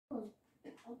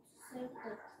Because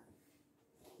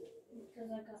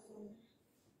I got one.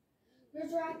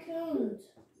 There's raccoons.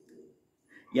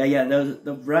 Yeah,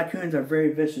 the raccoons are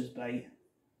very vicious, buddy.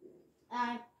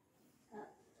 Ow!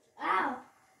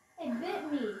 It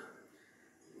bit me.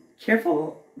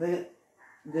 Careful, they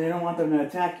don't want them to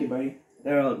attack you, buddy.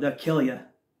 They'll kill you.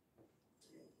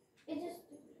 It just...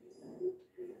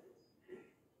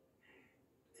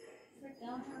 I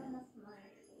don't have enough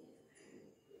money.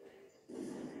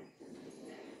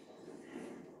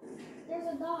 There's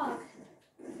a dog.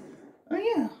 Oh,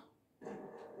 yeah.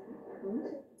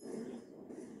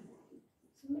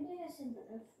 Somebody has said the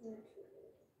F word.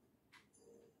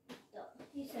 No,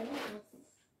 he said it.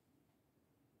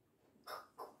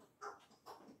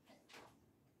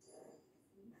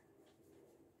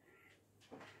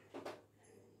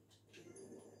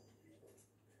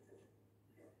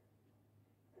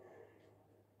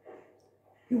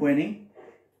 You winning?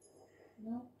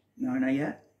 No. No, not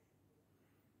yet.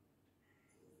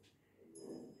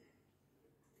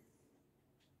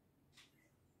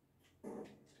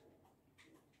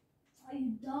 Are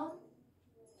you dumb?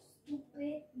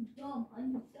 Stupid. You dumb. Are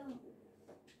you dumb?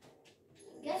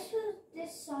 Guess who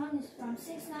this song is from?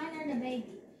 6ix9ine or the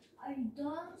Baby? Are you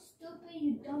dumb? Stupid.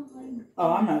 You dumb. Are you dumb?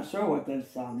 Oh, I'm not sure what this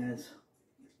song is.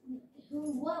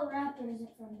 What rapper is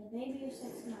it from? The Baby or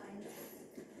 6ix9ine?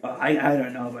 Oh, I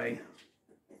don't know, buddy.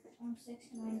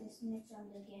 6ix9ine, the snitch on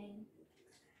the gang.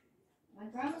 My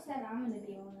grandma said I'm gonna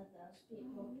be one of those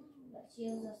people, but she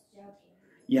was just joking.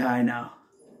 Yeah, I know.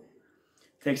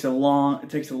 It takes a long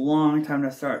time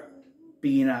to start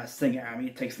being a singer. I mean,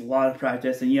 it takes a lot of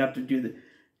practice, and you have to do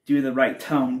the right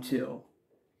tone too.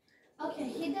 Okay,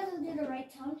 he doesn't do the right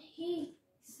tone. He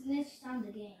snitched on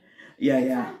the gang.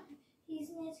 Yeah. He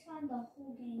snitched on the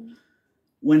whole gang.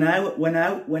 When I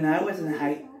was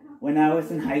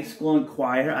in high school in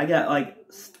choir, I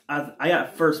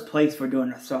got first place for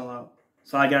doing a solo.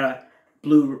 So I got a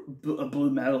blue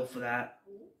medal for that.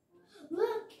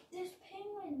 Look, there's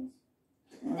penguins.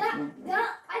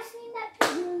 I seen that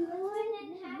penguin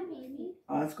and happy.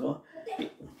 Oh, that's cool.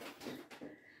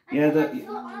 Yeah,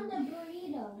 on the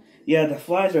burrito. Yeah, the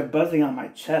flies are buzzing on my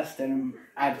chest, and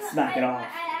I had to smack it off.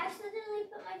 I accidentally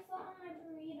put my foot on my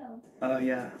burrito. Oh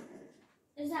yeah.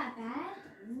 Is that bad?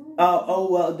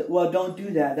 Well, don't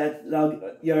do that.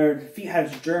 Your feet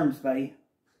has germs, buddy.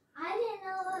 I didn't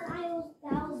know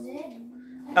that was it.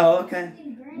 Oh, okay.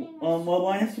 Well,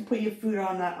 why don't you put your food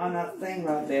on that thing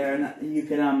right there, and you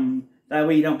can that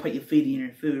way you don't put your feet in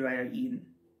your food while you're eating.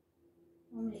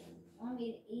 Want me to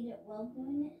eat it while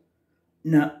doing it?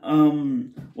 No.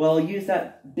 Well, use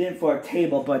that bin for a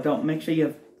table, but don't make sure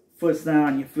your foot's not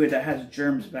on your food that has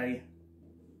germs, buddy.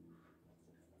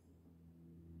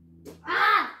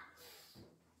 Ah!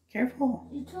 Careful.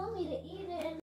 You told me to eat